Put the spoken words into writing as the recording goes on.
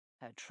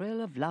Her trill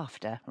of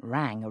laughter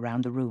rang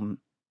around the room.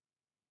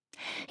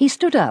 He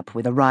stood up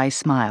with a wry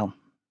smile.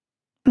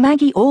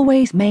 Maggie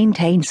always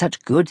maintained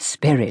such good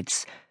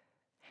spirits.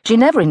 She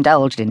never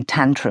indulged in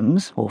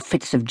tantrums or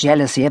fits of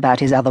jealousy about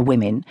his other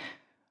women.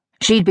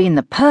 She'd been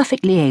the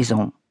perfect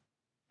liaison.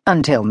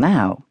 Until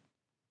now.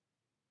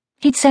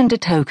 He'd send a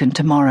token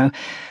tomorrow,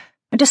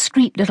 a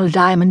discreet little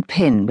diamond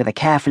pin with a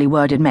carefully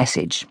worded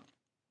message.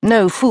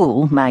 No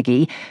fool,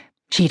 Maggie.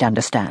 She'd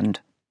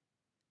understand.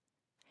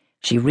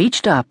 She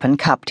reached up and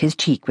cupped his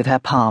cheek with her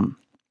palm.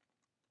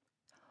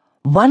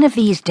 One of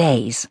these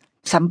days,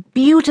 some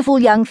beautiful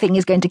young thing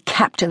is going to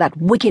capture that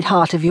wicked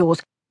heart of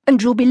yours,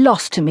 and you'll be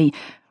lost to me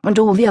and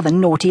all the other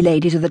naughty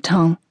ladies of the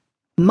town.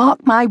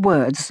 Mark my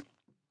words.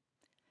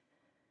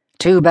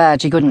 Too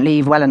bad she couldn't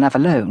leave well enough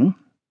alone.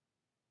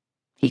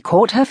 He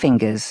caught her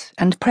fingers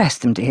and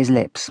pressed them to his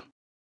lips.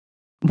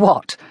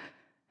 What?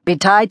 Be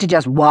tied to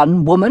just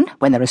one woman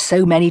when there are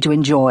so many to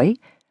enjoy?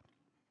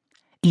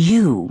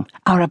 You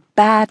are a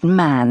bad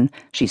man,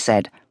 she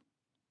said,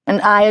 and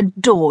I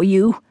adore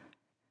you.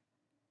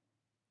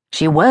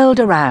 She whirled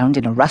around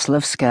in a rustle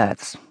of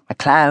skirts, a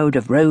cloud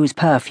of rose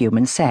perfume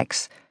and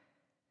sex.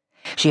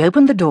 She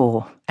opened the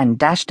door and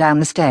dashed down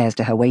the stairs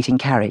to her waiting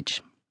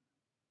carriage.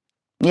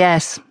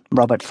 Yes,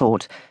 Robert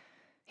thought,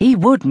 he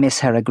would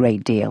miss her a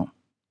great deal.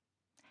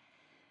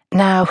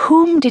 Now,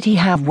 whom did he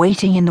have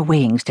waiting in the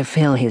wings to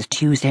fill his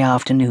Tuesday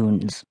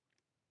afternoons?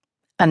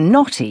 A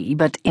knotty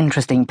but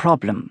interesting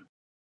problem.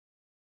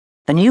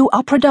 The new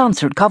opera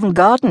dancer at Covent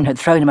Garden had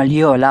thrown him a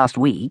lure last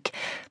week,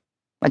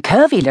 a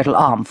curvy little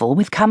armful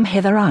with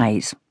come-hither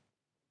eyes.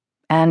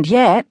 And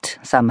yet,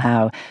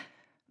 somehow,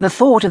 the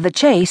thought of the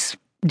chase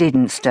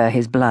didn't stir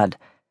his blood.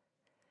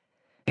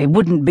 It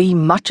wouldn't be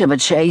much of a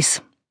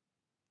chase.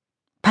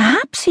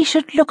 Perhaps he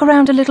should look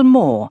around a little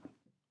more.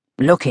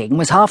 Looking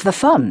was half the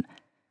fun.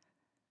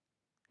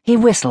 He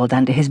whistled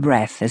under his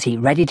breath as he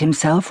readied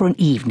himself for an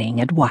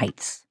evening at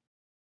White's.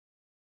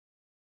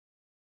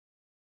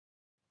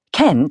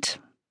 Kent,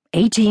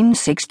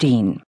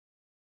 1816.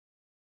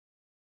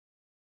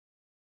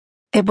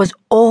 It was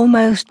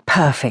almost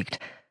perfect,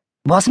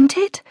 wasn't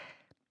it?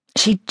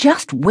 She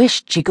just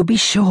wished she could be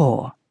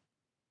sure.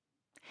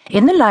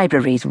 In the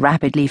library's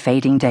rapidly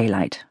fading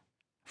daylight,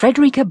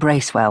 Frederica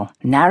Bracewell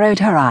narrowed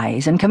her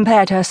eyes and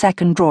compared her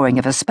second drawing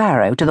of a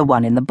sparrow to the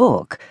one in the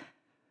book.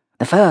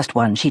 The first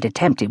one she'd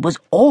attempted was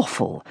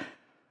awful.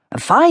 A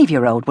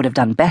 5-year-old would have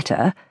done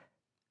better.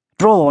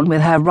 Drawn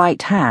with her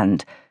right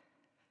hand.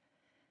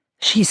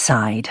 She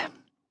sighed.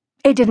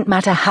 It didn't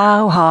matter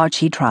how hard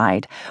she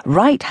tried.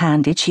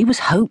 Right-handed, she was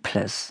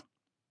hopeless.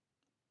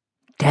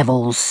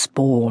 Devil's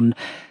spawn.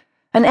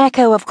 An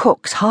echo of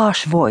Cook's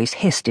harsh voice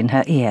hissed in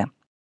her ear.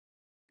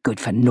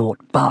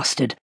 Good-for-naught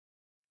bastard.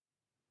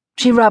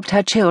 She rubbed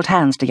her chilled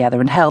hands together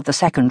and held the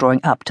second drawing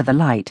up to the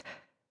light.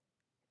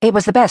 It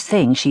was the best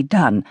thing she'd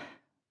done.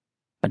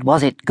 But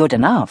was it good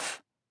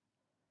enough?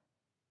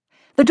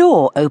 The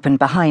door opened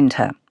behind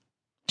her.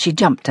 She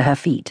jumped to her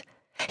feet.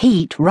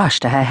 Heat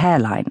rushed to her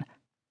hairline.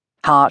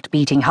 Heart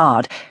beating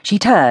hard, she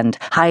turned,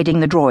 hiding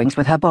the drawings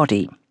with her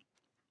body.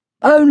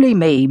 "Only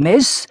me,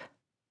 miss,"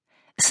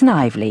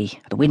 Snively,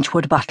 the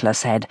Winchwood butler,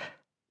 said.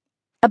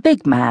 A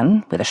big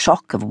man with a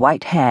shock of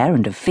white hair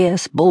and a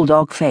fierce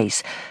bulldog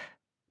face,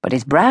 but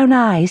his brown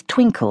eyes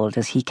twinkled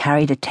as he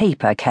carried a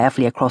taper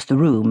carefully across the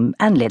room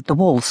and lit the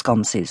wall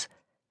sconces.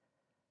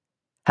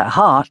 Her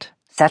heart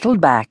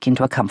settled back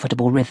into a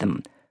comfortable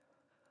rhythm.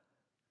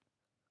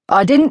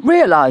 "I didn't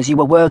realize you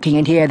were working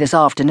in here this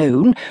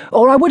afternoon,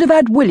 or I would have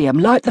had William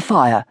light the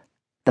fire,"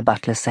 the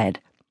butler said.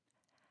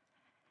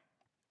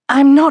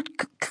 "I'm not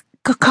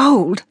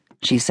cold,"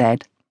 she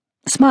said,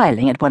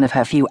 smiling at one of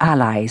her few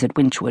allies at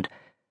Winchwood.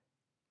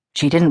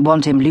 She didn't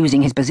want him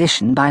losing his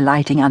position by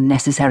lighting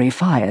unnecessary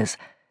fires.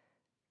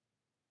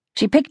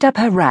 She picked up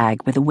her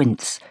rag with a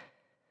wince.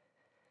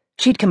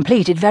 She'd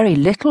completed very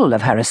little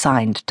of her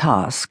assigned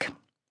task,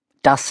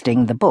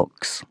 dusting the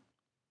books.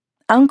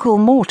 Uncle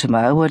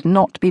Mortimer would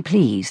not be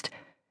pleased.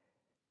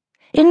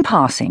 In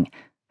passing,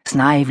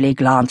 Snively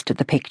glanced at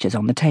the pictures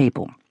on the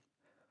table.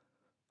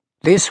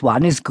 "This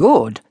one is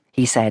good,"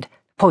 he said,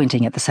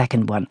 pointing at the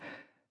second one.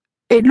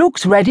 "It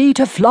looks ready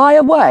to fly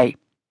away.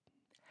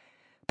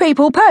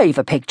 People pay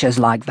for pictures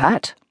like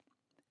that."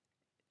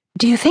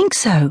 "Do you think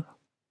so?"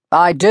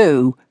 "I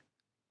do."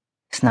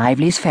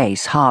 Snively's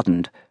face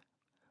hardened.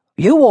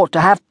 "You ought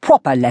to have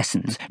proper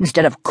lessons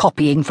instead of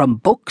copying from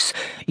books.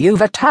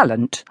 You've a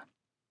talent."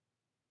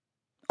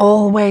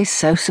 Always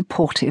so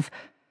supportive.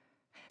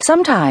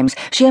 Sometimes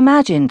she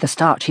imagined the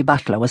starchy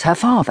butler was her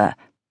father.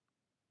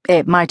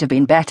 It might have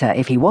been better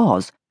if he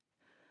was.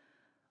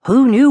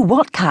 Who knew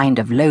what kind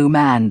of low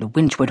man the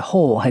Winchwood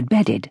whore had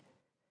bedded?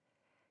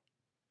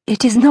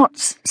 "It is not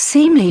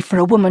seemly for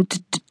a woman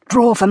to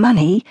draw for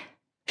money,"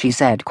 she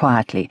said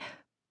quietly.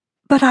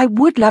 "But I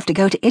would love to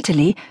go to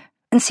Italy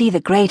and see the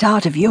great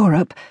art of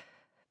Europe.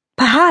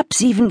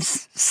 Perhaps even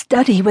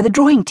study with a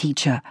drawing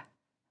teacher."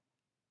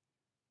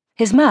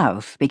 His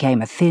mouth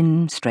became a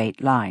thin,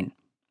 straight line.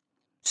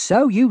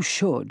 "So you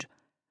should."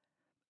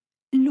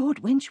 Lord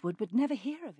Winchwood would never hear of it.